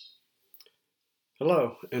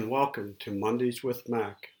Hello and welcome to Mondays with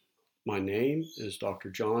Mac. My name is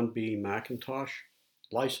Dr. John B. McIntosh,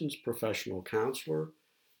 licensed professional counselor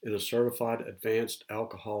and a certified advanced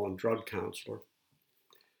alcohol and drug counselor.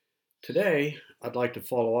 Today, I'd like to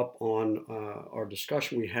follow up on our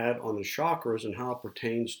discussion we had on the chakras and how it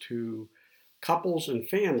pertains to couples and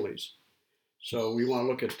families. So, we want to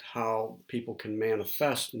look at how people can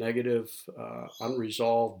manifest negative,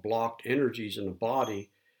 unresolved, blocked energies in the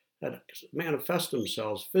body that manifest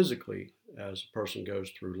themselves physically as a person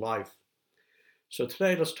goes through life. So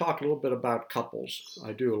today let's talk a little bit about couples.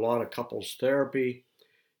 I do a lot of couples therapy,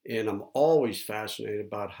 and I'm always fascinated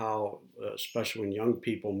about how, especially when young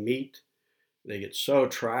people meet, they get so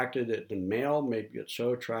attracted that the male maybe gets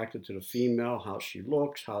so attracted to the female, how she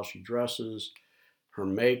looks, how she dresses, her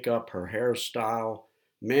makeup, her hairstyle,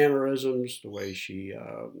 mannerisms, the way she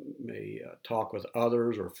may talk with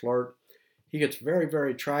others or flirt. He gets very,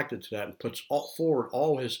 very attracted to that and puts forward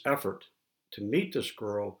all his effort to meet this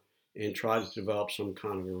girl and try to develop some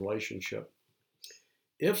kind of a relationship.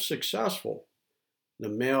 If successful, the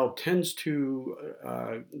male tends to,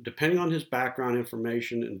 depending on his background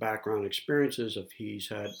information and background experiences, if he's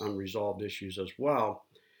had unresolved issues as well,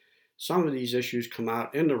 some of these issues come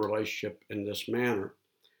out in the relationship in this manner.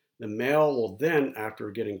 The male will then,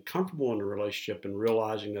 after getting comfortable in the relationship and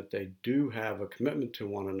realizing that they do have a commitment to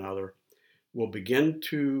one another, will begin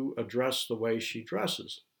to address the way she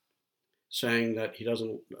dresses, saying that he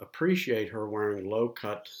doesn't appreciate her wearing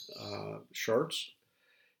low-cut shirts,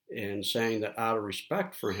 and saying that out of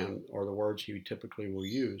respect for him, or the words he typically will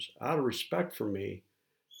use, out of respect for me,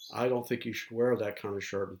 I don't think you should wear that kind of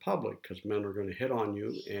shirt in public because men are going to hit on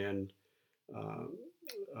you and uh,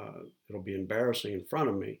 it'll be embarrassing in front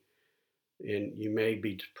of me. And you may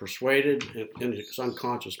be persuaded, in his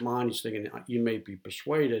unconscious mind, he's thinking, you may be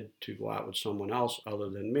persuaded to go out with someone else other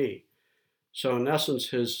than me. So, in essence,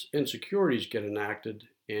 his insecurities get enacted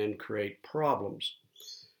and create problems.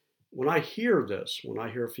 When I hear this, when I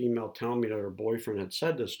hear a female tell me that her boyfriend had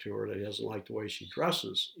said this to her, that he doesn't like the way she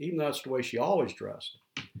dresses, even though that's the way she always dressed,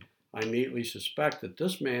 I immediately suspect that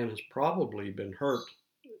this man has probably been hurt,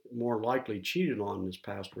 more likely cheated on in his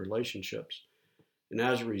past relationships. And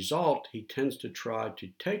as a result, he tends to try to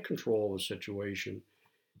take control of the situation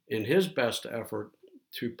in his best effort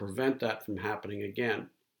to prevent that from happening again.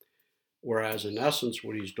 Whereas, in essence,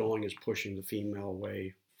 what he's doing is pushing the female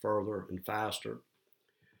away further and faster.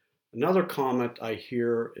 Another comment I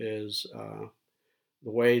hear is the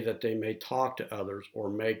way that they may talk to others or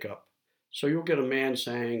makeup. So you'll get a man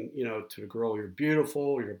saying, to the girl, you're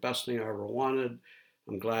beautiful, you're the best thing I ever wanted,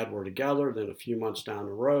 I'm glad we're together. Then a few months down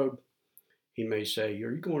the road, he may say,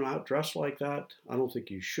 are you going out dressed like that? I don't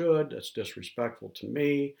think you should. That's disrespectful to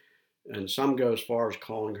me. And some go as far as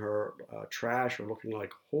calling her trash or looking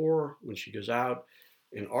like a whore when she goes out.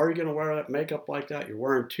 And are you going to wear that makeup like that? You're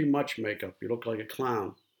wearing too much makeup. You look like a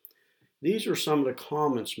clown. These are some of the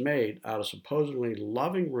comments made out of supposedly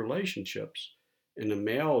loving relationships. And the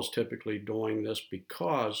male is typically doing this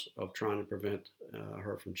because of trying to prevent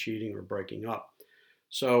her from cheating or breaking up.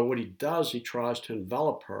 So what he does, he tries to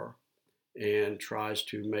envelop her and tries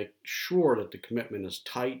to make sure that the commitment is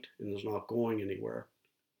tight and is not going anywhere.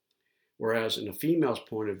 Whereas in the female's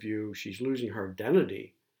point of view, she's losing her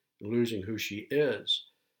identity, losing who she is,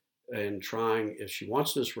 and trying, if she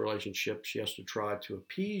wants this relationship, she has to try to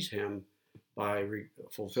appease him by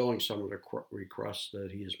fulfilling some of the requests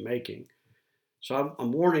that he is making. So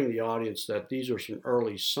I'm warning the audience that these are some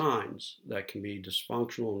early signs that can be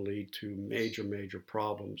dysfunctional and lead to major, major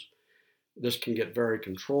problems. This can get very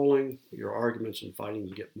controlling. Your arguments and fighting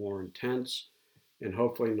can get more intense and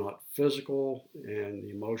hopefully not physical, and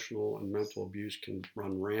the emotional and mental abuse can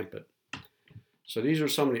run rampant. So these are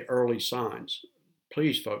some of the early signs.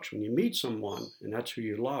 Please, folks, when you meet someone and that's who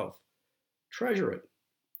you love, treasure it,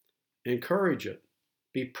 encourage it.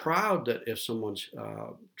 Be proud that if someone's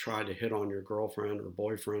tried to hit on your girlfriend or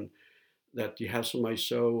boyfriend, that you have somebody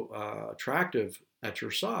so attractive at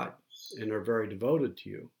your side and they're very devoted to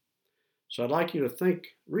you. So I'd like you to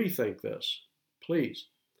rethink this, please.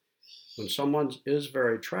 When someone is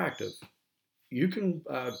very attractive, you can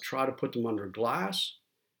try to put them under glass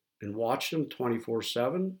and watch them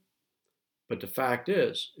 24/7. But the fact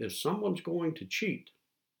is, if someone's going to cheat,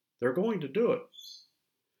 they're going to do it.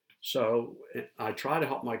 So I try to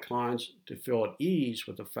help my clients to feel at ease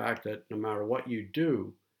with the fact that no matter what you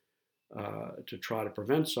do to try to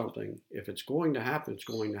prevent something, if it's going to happen, it's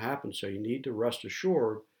going to happen. So you need to rest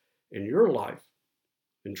assured in your life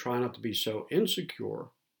and try not to be so insecure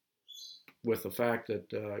with the fact that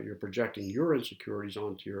you're projecting your insecurities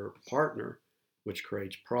onto your partner, which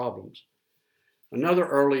creates problems. Another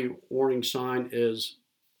early warning sign is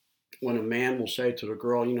when a man will say to the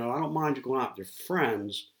girl, I don't mind you going out with your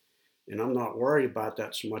friends, and I'm not worried about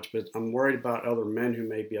that so much, but I'm worried about other men who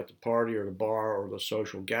may be at the party or the bar or the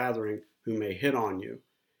social gathering who may hit on you.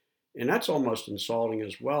 And that's almost insulting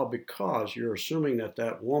as well, because you're assuming that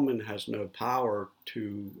that woman has no power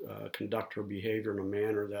to conduct her behavior in a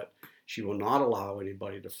manner that she will not allow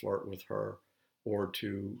anybody to flirt with her or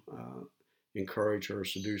to encourage her or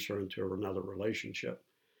seduce her into another relationship.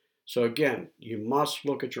 So again, you must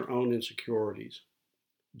look at your own insecurities.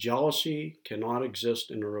 Jealousy cannot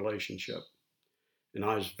exist in a relationship. And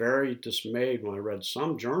I was very dismayed when I read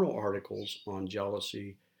some journal articles on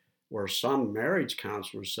jealousy where some marriage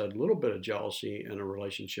counselors said a little bit of jealousy in a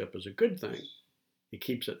relationship is a good thing. It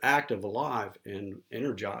keeps it active, alive, and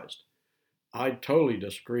energized. I totally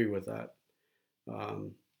disagree with that.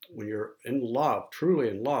 When you're in love, truly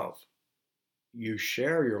in love, you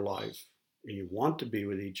share your life and you want to be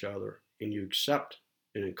with each other and you accept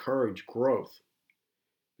and encourage growth.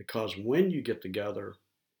 Because when you get together,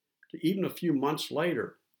 even a few months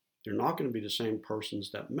later, you're not going to be the same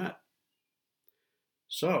persons that met.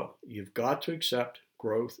 So you've got to accept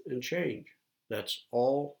growth and change. That's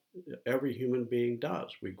all every human being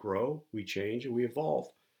does. We grow, we change, and we evolve.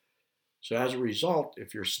 So as a result,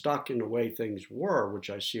 if you're stuck in the way things were, which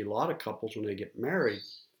I see a lot of couples when they get married,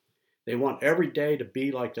 they want every day to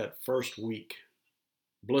be like that first week,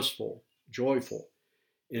 blissful, joyful.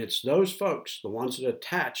 And it's those folks, the ones that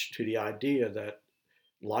attach to the idea that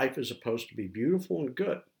life is supposed to be beautiful and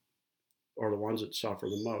good, are the ones that suffer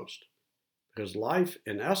the most. Because life,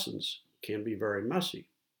 in essence, can be very messy.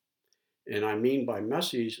 And I mean by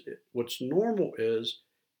messy, what's normal is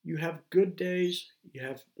you have good days, you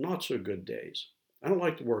have not so good days. I don't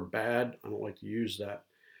like the word bad, I don't like to use that,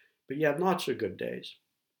 but you have not so good days.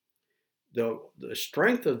 The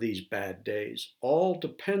strength of these bad days all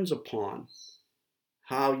depends upon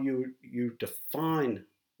how you define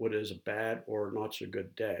what is a bad or not so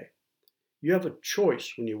good day. You have a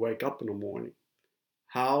choice when you wake up in the morning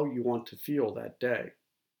how you want to feel that day.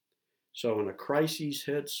 So when a crisis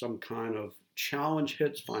hits, some kind of challenge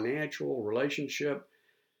hits, financial, relationship,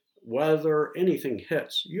 weather, anything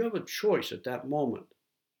hits, you have a choice at that moment.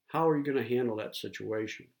 How are you going to handle that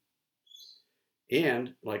situation?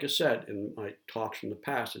 And like I said in my talks from the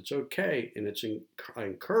past, it's okay, and I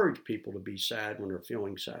encourage people to be sad when they're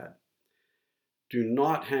feeling sad. Do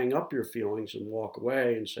not hang up your feelings and walk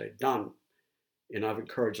away and say, done. And I've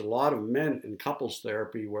encouraged a lot of men in couples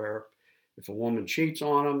therapy where if a woman cheats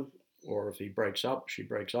on him or if he breaks up, she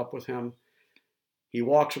breaks up with him, he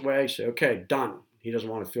walks away, say, okay, done. He doesn't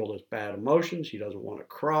want to feel those bad emotions. He doesn't want to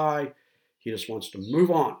cry. He just wants to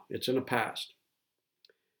move on. It's in the past.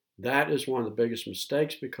 That is one of the biggest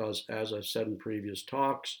mistakes because, as I've said in previous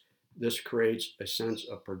talks, this creates a sense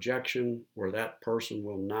of projection where that person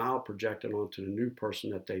will now project it onto the new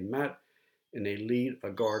person that they met, and they lead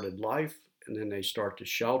a guarded life, and then they start to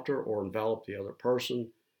shelter or envelop the other person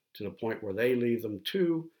to the point where they leave them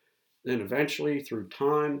too. Then eventually, through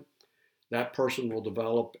time, that person will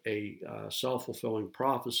develop a self-fulfilling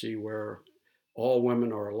prophecy where all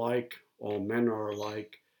women are alike, all men are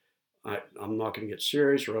alike. I'm not going to get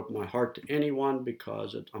serious or open my heart to anyone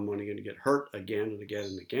because I'm only going to get hurt again and again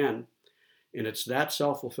and again. And it's that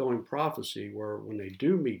self-fulfilling prophecy where when they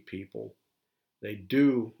do meet people, they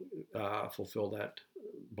do fulfill that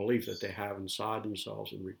belief that they have inside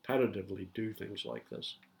themselves and repetitively do things like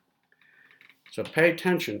this. So pay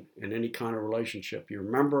attention in any kind of relationship. You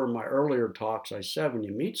remember in my earlier talks, I said when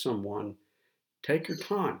you meet someone, take your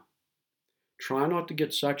time. Try not to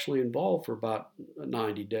get sexually involved for about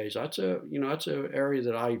 90 days. That's an area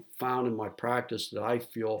that I found in my practice that I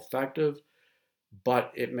feel effective,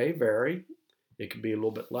 but it may vary. It could be a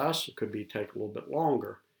little bit less. It could take a little bit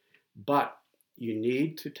longer. But you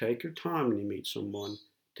need to take your time when you meet someone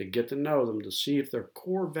to get to know them to see if their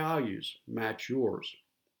core values match yours.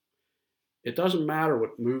 It doesn't matter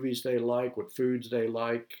what movies they like, what foods they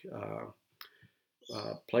like,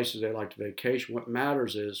 places they like to vacation. What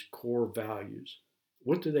matters is core values.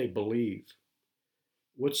 What do they believe?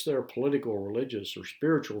 What's their political, religious, or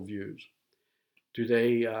spiritual views? Do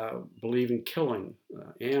they believe in killing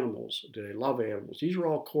animals? Do they love animals? These are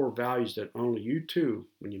all core values that only you two,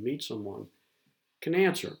 when you meet someone, can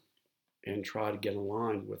answer and try to get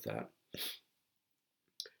aligned with that.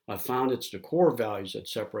 I found it's the core values that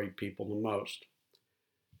separate people the most.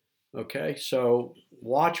 Okay, so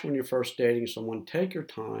watch when you're first dating someone, take your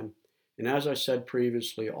time. And as I said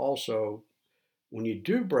previously, also, when you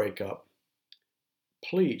do break up,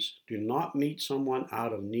 please do not meet someone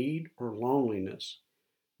out of need or loneliness.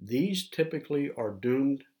 These typically are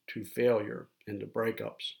doomed to failure. into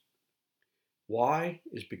breakups. Why?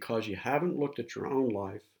 Is because you haven't looked at your own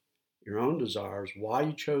life, your own desires, why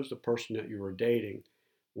you chose the person that you were dating,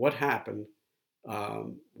 what happened,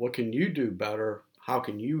 what can you do better, how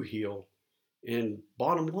can you heal, and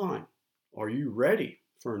bottom line, are you ready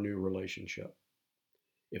for a new relationship?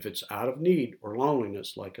 If it's out of need or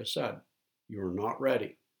loneliness, like I said, you are not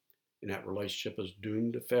ready, and that relationship is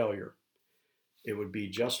doomed to failure. It would be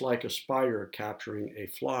just like a spider capturing a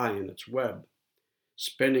fly in its web,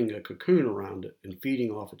 spinning a cocoon around it and feeding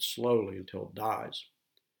off it slowly until it dies.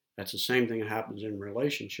 That's the same thing that happens in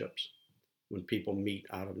relationships when people meet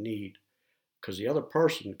out of need, because the other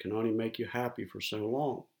person can only make you happy for so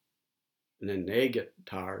long, and then they get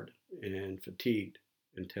tired and fatigued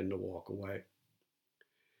and tend to walk away.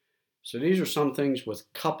 So these are some things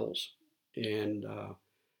with couples, and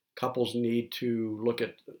couples need to look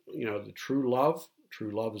at, the true love.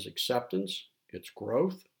 True love is acceptance, it's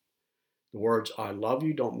growth. The words "I love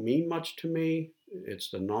you" don't mean much to me. It's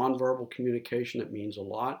the nonverbal communication that means a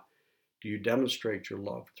lot. Do you demonstrate your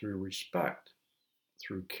love through respect,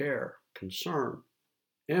 through care, concern,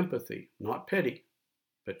 empathy, not pity,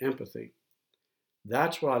 but empathy?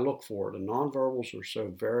 That's what I look for. The nonverbals are so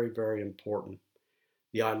very, very important.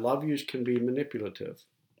 The "I love yous" can be manipulative,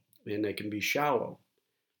 and they can be shallow.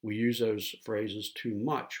 We use those phrases too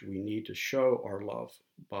much. We need to show our love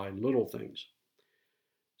by little things.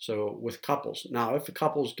 So with couples, now if the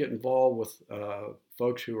couples get involved with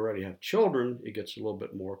folks who already have children, it gets a little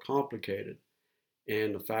bit more complicated.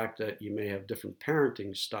 And the fact that you may have different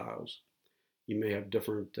parenting styles, you may have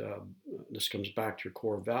different, this comes back to your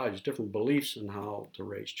core values, different beliefs in how to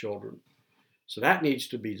raise children. So that needs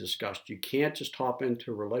to be discussed. You can't just hop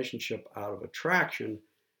into a relationship out of attraction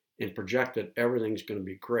and project that everything's going to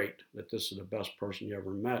be great, that this is the best person you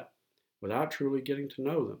ever met, without truly getting to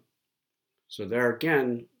know them. So there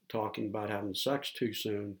again, talking about having sex too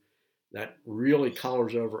soon, that really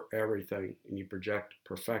colors over everything, and you project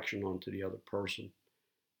perfection onto the other person.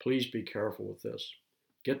 Please be careful with this.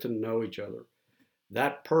 Get to know each other.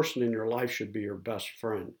 That person in your life should be your best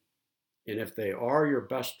friend. And if they are your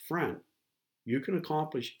best friend, you can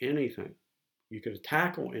accomplish anything. You can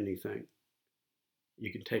tackle anything.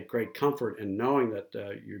 You can take great comfort in knowing that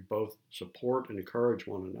you both support and encourage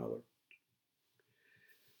one another.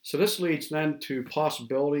 So this leads then to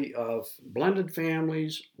possibility of blended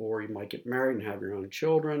families, or you might get married and have your own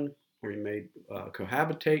children, or you may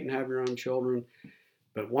cohabitate and have your own children.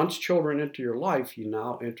 But once children enter your life, you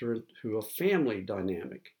now enter into a family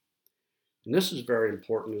dynamic. And this is very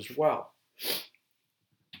important as well.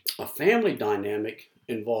 A family dynamic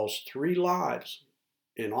involves three lives.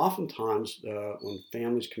 And oftentimes, when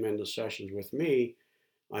families come into sessions with me,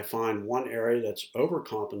 I find one area that's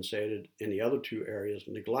overcompensated and the other two areas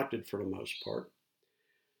neglected for the most part.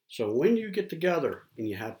 So when you get together and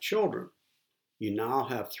you have children, you now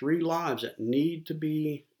have three lives that need to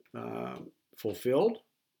be fulfilled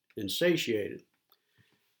and satiated.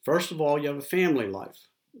 First of all, you have a family life.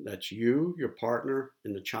 That's you, your partner,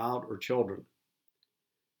 and the child or children.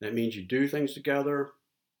 That means you do things together,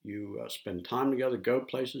 you spend time together, go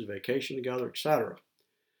places, vacation together, etc.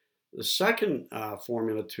 The second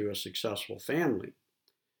formula to a successful family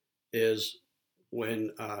is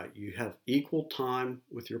when you have equal time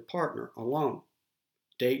with your partner alone.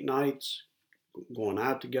 Date nights, going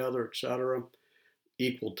out together, etc.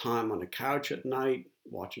 Equal time on the couch at night,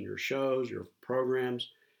 watching your shows, your programs.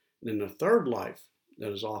 And then the third life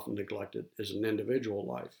that is often neglected is an individual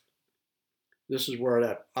life. This is where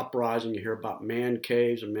that uprising you hear about man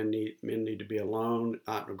caves, and men need to be alone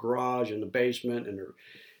out in the garage, in the basement,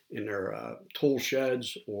 in their tool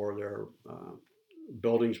sheds, or their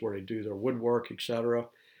buildings where they do their woodwork, etc.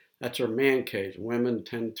 That's their man caves. Women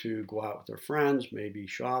tend to go out with their friends, maybe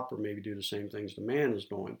shop, or maybe do the same things the man is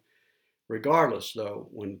doing. Regardless, though,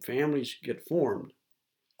 when families get formed,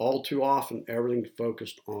 all too often everything's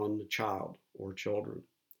focused on the child or children.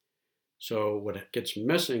 So what gets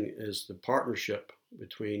missing is the partnership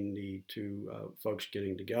between the two folks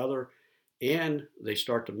getting together, and they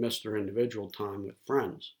start to miss their individual time with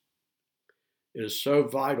friends. It is so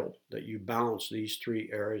vital that you balance these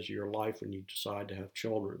three areas of your life when you decide to have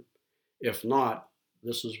children. If not,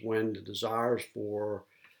 this is when the desires for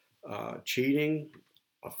cheating,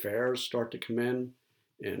 affairs start to come in.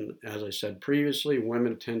 And as I said previously,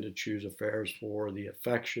 women tend to choose affairs for the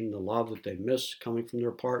affection, the love that they miss coming from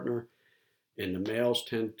their partner. And the males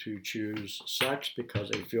tend to choose sex because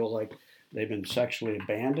they feel like they've been sexually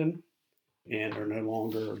abandoned and are no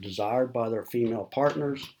longer desired by their female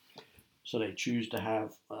partners. So they choose to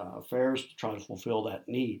have affairs to try to fulfill that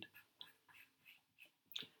need.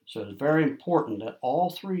 So it's very important that all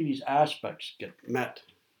three of these aspects get met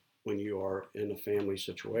when you are in a family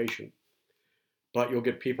situation. But you'll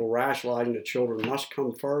get people rationalizing that children must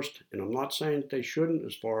come first, and I'm not saying that they shouldn't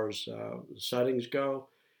as far as settings go,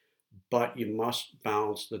 but you must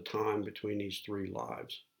balance the time between these three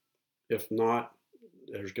lives. If not,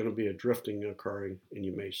 there's going to be a drifting occurring and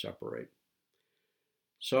you may separate.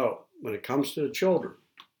 So when it comes to the children,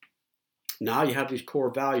 now you have these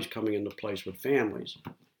core values coming into place with families.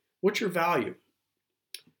 What's your value?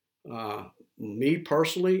 Me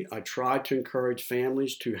personally, I try to encourage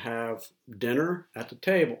families to have dinner at the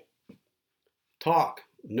table. Talk,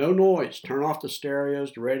 no noise, turn off the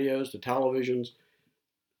stereos, the radios, the televisions,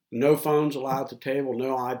 no phones allowed at the table,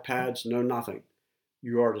 no iPads, no nothing.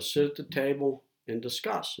 You are to sit at the table and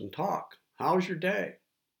discuss and talk. How's your day?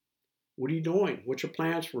 What are you doing? What's your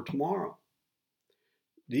plans for tomorrow?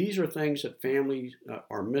 These are things that families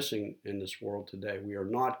are missing in this world today. We are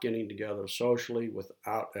not getting together socially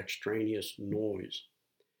without extraneous noise.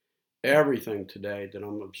 Everything today that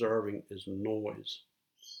I'm observing is noise.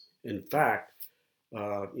 In fact,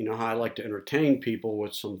 you know how I like to entertain people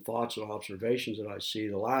with some thoughts and observations that I see.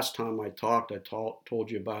 The last time I talked, I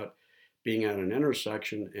told you about being at an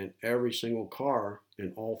intersection and every single car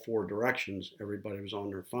in all four directions, everybody was on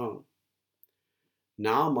their phone.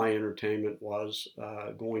 Now my entertainment was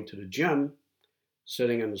going to the gym,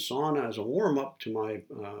 sitting in the sauna as a warm-up to my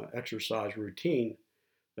exercise routine.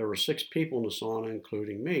 There were 6 people in the sauna,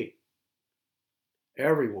 including me.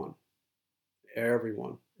 Everyone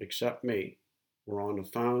except me were on the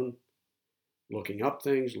phone, looking up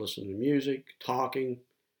things, listening to music, talking.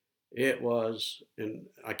 It was, and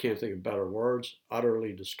I can't think of better words,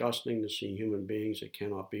 utterly disgusting to see human beings that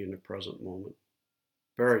cannot be in the present moment.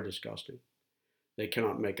 Very disgusting. They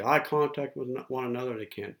cannot make eye contact with one another. They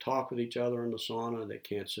can't talk with each other in the sauna. They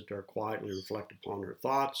can't sit there quietly and reflect upon their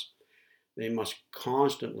thoughts. They must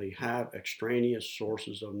constantly have extraneous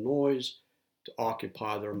sources of noise to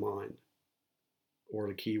occupy their mind. Or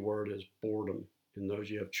the key word is boredom. And those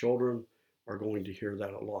you have children are going to hear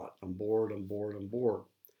that a lot. I'm bored, I'm bored, I'm bored.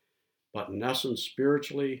 But in essence,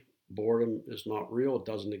 spiritually, boredom is not real. It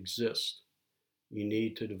doesn't exist. You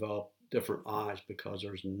need to develop different eyes because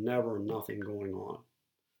there's never nothing going on.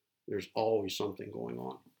 There's always something going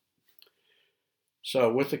on.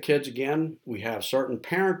 So with the kids, again, we have certain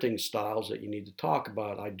parenting styles that you need to talk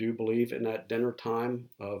about. I do believe in that dinner time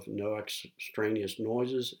of no extraneous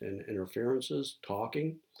noises and interferences,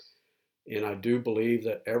 talking. And I do believe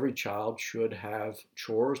that every child should have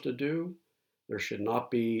chores to do. There should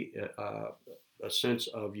not be a sense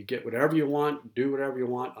of you get whatever you want, do whatever you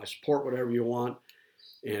want, I support whatever you want,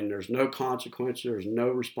 and there's no consequences, there's no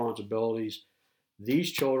responsibilities.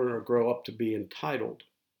 These children grow up to be entitled,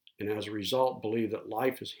 and as a result believe that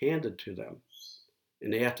life is handed to them,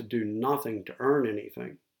 and they have to do nothing to earn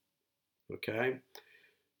anything, okay?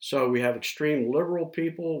 So we have extreme liberal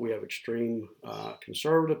people, we have extreme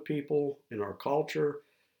conservative people in our culture.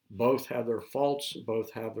 Both have their faults,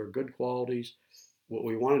 both have their good qualities. What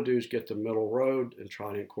we want to do is get the middle road and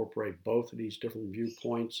try to incorporate both of these different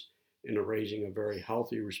viewpoints into raising a very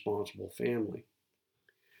healthy, responsible family.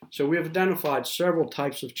 So we have identified several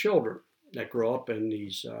types of children that grow up in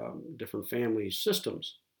these different family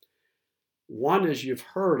systems. One is you've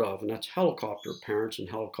heard of, and that's helicopter parents and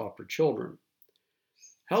helicopter children.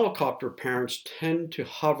 Helicopter parents tend to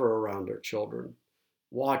hover around their children,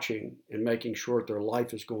 watching and making sure that their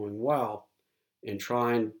life is going well and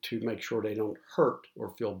trying to make sure they don't hurt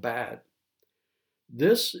or feel bad.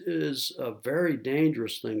 This is a very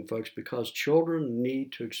dangerous thing, folks, because children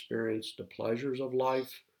need to experience the pleasures of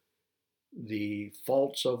life, the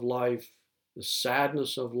faults of life, the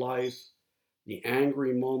sadness of life, the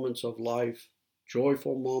angry moments of life,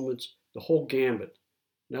 joyful moments, the whole gambit.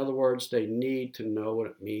 In other words, they need to know what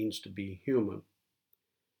it means to be human.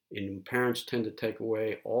 And parents tend to take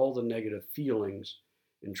away all the negative feelings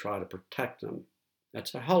and try to protect them.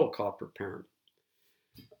 That's a helicopter parent.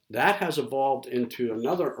 That has evolved into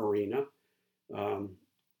another arena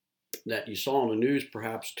that you saw on the news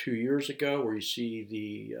perhaps 2 years ago, where you see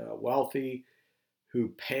the wealthy who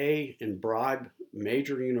pay and bribe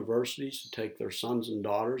major universities to take their sons and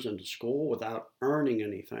daughters into school without earning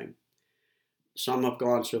anything. Some have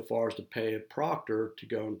gone so far as to pay a proctor to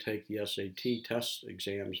go and take the SAT test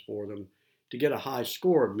exams for them to get a high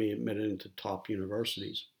score and be admitted into top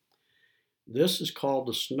universities. This is called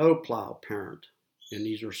the snowplow parent, and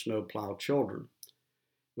these are snowplow children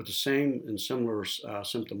with the same and similar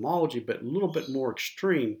symptomology, but a little bit more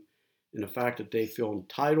extreme in the fact that they feel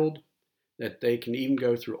entitled, that they can even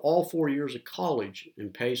go through all 4 years of college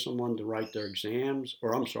and pay someone to write their exams,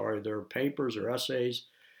 or their papers or essays,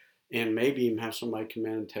 and maybe even have somebody come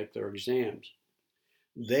in and take their exams.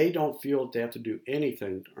 They don't feel that they have to do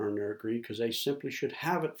anything to earn their degree because they simply should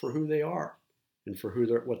have it for who they are and for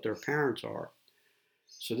what their parents are.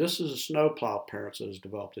 So this is a snowplow parents that has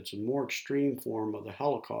developed. It's a more extreme form of the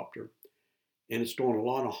helicopter, and it's doing a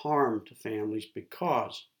lot of harm to families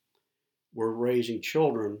because we're raising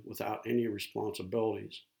children without any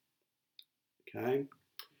responsibilities. Okay?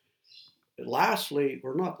 Lastly,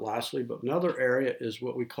 or not lastly, but another area is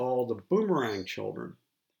what we call the boomerang children.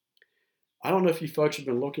 I don't know if you folks have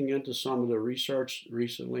been looking into some of the research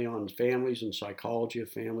recently on families and psychology of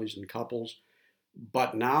families and couples,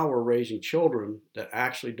 but now we're raising children that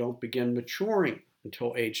actually don't begin maturing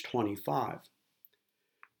until age 25.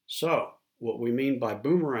 So, what we mean by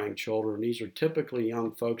boomerang children, these are typically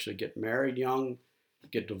young folks that get married young,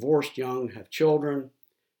 get divorced young, have children,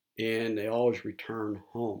 and they always return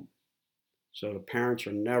home. So the parents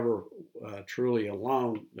are never truly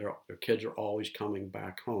alone. Their kids are always coming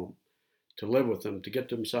back home to live with them, to get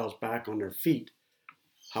themselves back on their feet.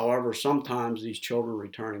 However, sometimes these children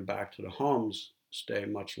returning back to the homes stay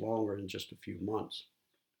much longer than just a few months.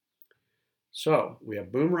 So we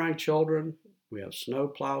have boomerang children, we have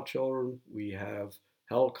snowplow children, we have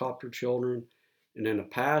helicopter children, and in the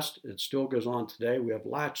past, it still goes on today, we have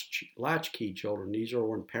latchkey children. These are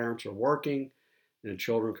when parents are working and the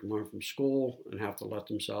children come home from school and have to let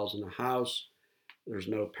themselves in the house. There's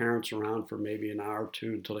no parents around for maybe an hour or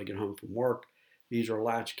two until they get home from work. These are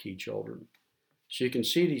latchkey children. So you can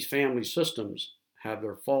see these family systems have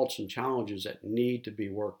their faults and challenges that need to be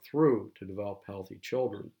worked through to develop healthy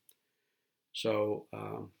children. So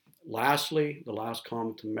lastly, the last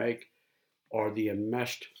comment to make are the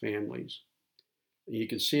enmeshed families. You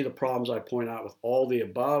can see the problems I point out with all the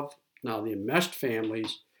above. Now the enmeshed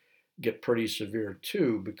families get pretty severe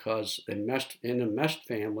too, because in enmeshed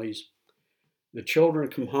families, the children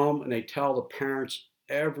come home and they tell the parents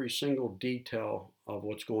every single detail of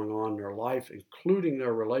what's going on in their life, including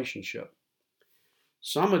their relationship.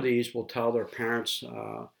 Some of these will tell their parents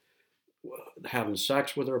having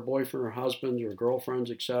sex with their boyfriend or husbands or girlfriends,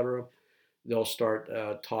 etc. They'll start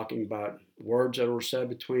talking about words that were said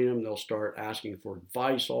between them. They'll start asking for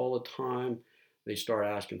advice all the time. They start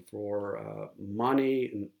asking for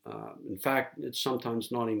money. In fact, it's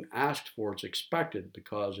sometimes not even asked for, it's expected,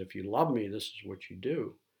 because if you love me, this is what you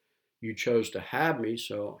do. You chose to have me,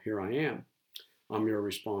 so here I am. I'm your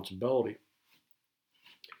responsibility.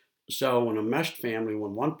 So in a meshed family,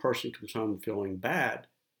 when one person comes home feeling bad,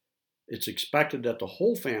 it's expected that the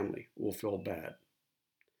whole family will feel bad.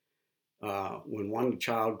 When one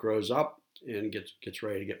child grows up and gets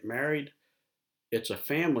ready to get married, it's a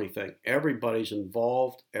family thing. Everybody's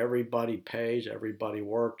involved. Everybody pays. Everybody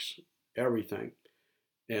works. Everything.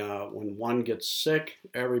 When one gets sick,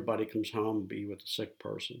 everybody comes home to be with the sick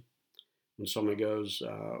person. When somebody goes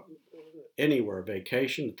anywhere,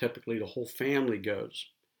 vacation, typically the whole family goes.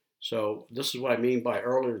 So this is what I mean by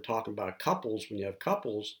earlier talking about couples. When you have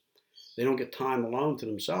couples, they don't get time alone to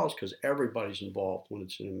themselves because everybody's involved when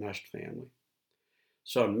it's an enmeshed family.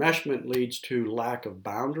 So enmeshment leads to lack of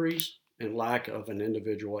boundaries and lack of an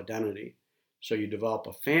individual identity. So you develop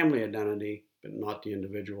a family identity, but not the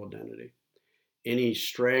individual identity. Any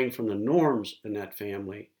straying from the norms in that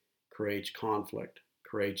family creates conflict,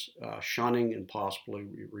 creates shunning and possibly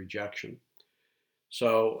rejection.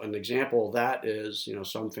 So an example of that is,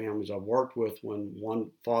 some families I've worked with, when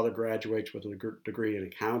one father graduates with a degree in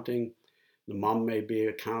accounting, the mom may be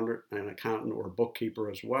an accountant or a bookkeeper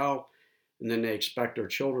as well, and then they expect their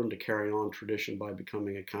children to carry on tradition by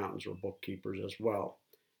becoming accountants or bookkeepers as well.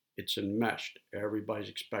 It's enmeshed. Everybody's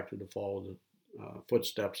expected to follow the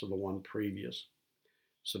footsteps of the one previous.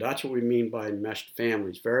 So that's what we mean by enmeshed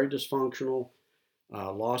families. Very dysfunctional,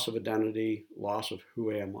 loss of identity, loss of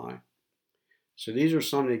who am I. So these are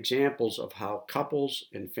some examples of how couples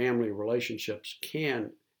and family relationships can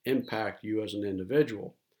impact you as an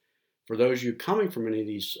individual. For those of you coming from any of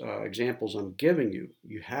these examples I'm giving you,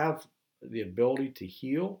 you have the ability to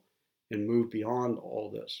heal and move beyond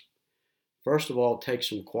all this. First of all, take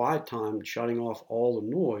some quiet time, shutting off all the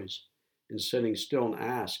noise and sitting still and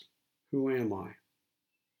ask, who am I?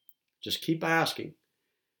 Just keep asking.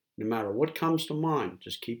 No matter what comes to mind,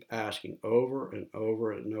 just keep asking over and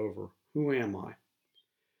over and over, who am I?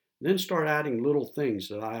 Then start adding little things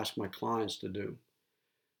that I ask my clients to do.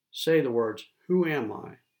 Say the words, who am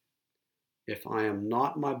I? If I am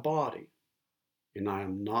not my body, and I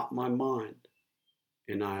am not my mind,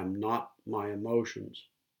 and I am not my emotions,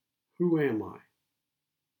 who am I?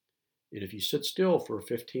 And if you sit still for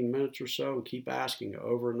 15 minutes or so and keep asking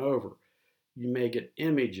over and over, you may get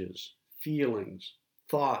images, feelings,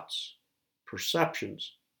 thoughts,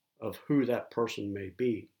 perceptions of who that person may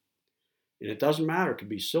be. And it doesn't matter. It could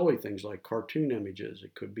be silly things like cartoon images.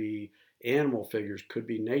 It could be animal figures, could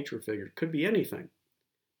be nature figures, could be anything.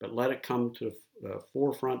 But let it come to the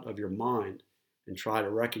forefront of your mind and try to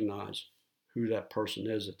recognize who that person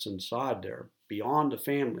is that's inside there, beyond the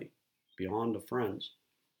family, beyond the friends.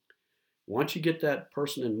 Once you get that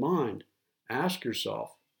person in mind, ask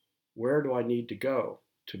yourself, where do I need to go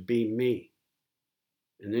to be me?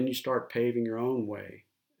 And then you start paving your own way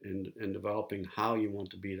and developing how you want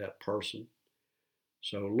to be that person.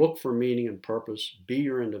 So look for meaning and purpose, be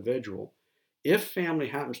your individual. If family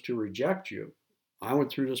happens to reject you, I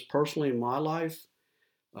went through this personally in my life.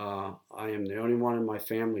 I am the only one in my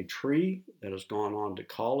family tree that has gone on to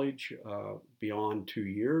college beyond 2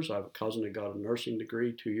 years. I have a cousin that got a nursing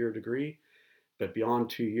degree, 2-year degree, but beyond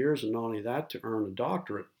 2 years, and not only that, to earn a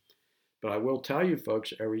doctorate. But I will tell you,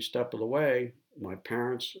 folks, every step of the way, my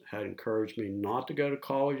parents had encouraged me not to go to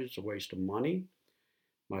college. It's a waste of money.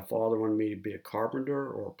 My father wanted me to be a carpenter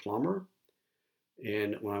or a plumber.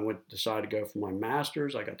 And when I decided to go for my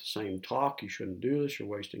master's, I got the same talk. You shouldn't do this. You're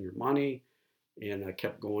wasting your money. And I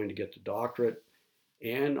kept going to get the doctorate.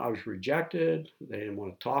 And I was rejected. They didn't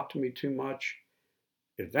want to talk to me too much.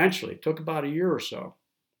 Eventually, it took about a year or so.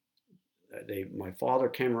 My father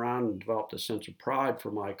came around and developed a sense of pride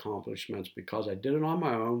for my accomplishments because I did it on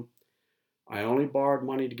my own. I only borrowed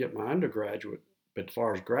money to get my undergraduate, but as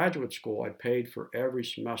far as graduate school, I paid for every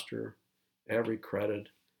semester, every credit.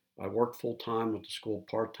 I worked full time with the school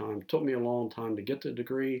part time. It took me a long time to get the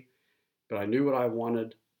degree, but I knew what I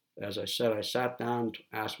wanted. As I said, I sat down to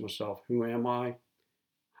ask myself, who am I?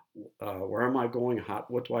 Where am I going?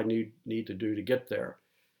 What do I need to do to get there?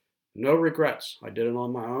 No regrets. I did it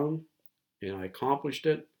on my own and I accomplished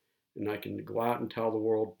it. And I can go out and tell the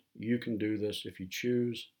world, you can do this if you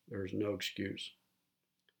choose. There's no excuse.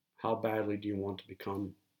 How badly do you want to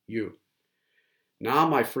become you? Now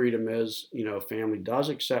my freedom is, family does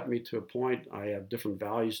accept me to a point. I have different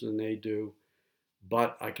values than they do,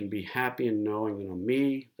 but I can be happy in knowing that I'm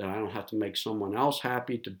me, that I don't have to make someone else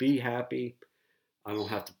happy to be happy. I don't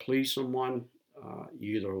have to please someone.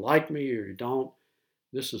 You either like me or you don't.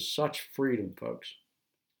 This is such freedom, folks.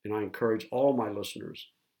 And I encourage all my listeners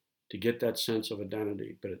to get that sense of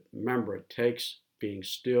identity. But remember, it takes being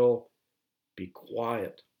still, be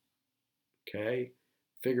quiet, okay?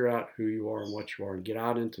 Figure out who you are and what you are and get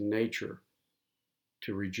out into nature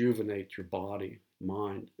to rejuvenate your body,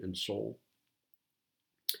 mind, and soul.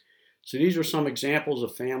 So these are some examples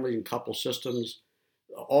of family and couple systems.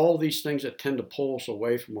 All these things that tend to pull us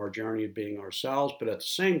away from our journey of being ourselves, but at the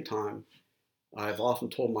same time, I've often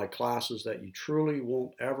told my classes that you truly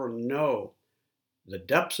won't ever know the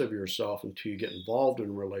depths of yourself until you get involved in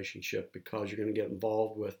a relationship, because you're going to get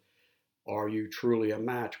involved with, are you truly a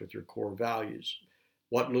match with your core values?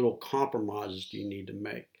 What little compromises do you need to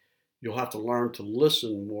make? You'll have to learn to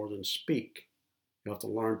listen more than speak. You'll have to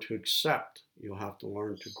learn to accept. You'll have to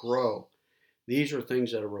learn to grow. These are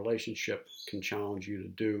things that a relationship can challenge you to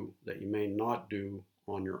do that you may not do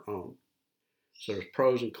on your own. So there's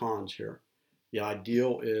pros and cons here. The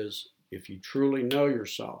ideal is if you truly know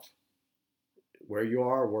yourself, where you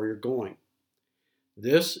are, where you're going.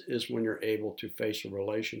 This is when you're able to face a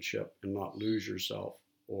relationship and not lose yourself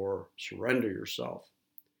or surrender yourself.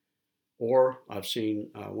 Or I've seen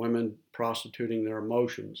women prostituting their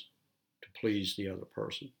emotions to please the other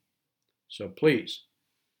person. So please,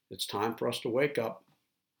 it's time for us to wake up,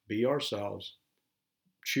 be ourselves,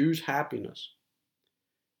 choose happiness,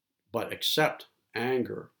 but accept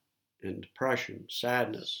anger and depression,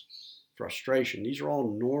 sadness, frustration. These are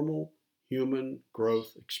all normal human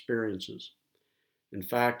growth experiences. In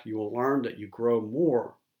fact, you will learn that you grow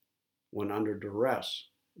more when under duress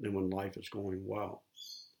than when life is going well.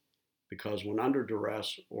 Because when under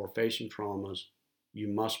duress or facing traumas, you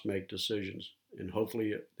must make decisions, and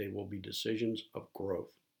hopefully they will be decisions of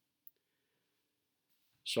growth.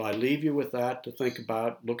 So I leave you with that to think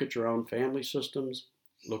about. Look at your own family systems,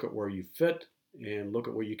 look at where you fit, and look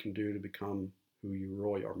at what you can do to become who you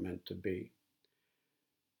really are meant to be.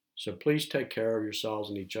 So please take care of yourselves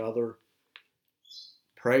and each other.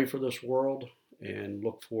 Pray for this world and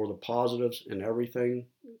look for the positives in everything.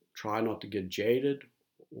 Try not to get jaded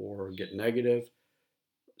or get negative.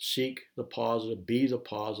 Seek the positive, be the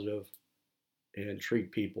positive, and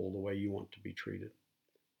treat people the way you want to be treated.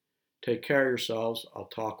 Take care of yourselves. I'll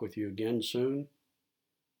talk with you again soon,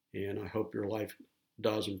 and I hope your life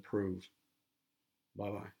does improve.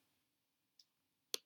 Bye-bye.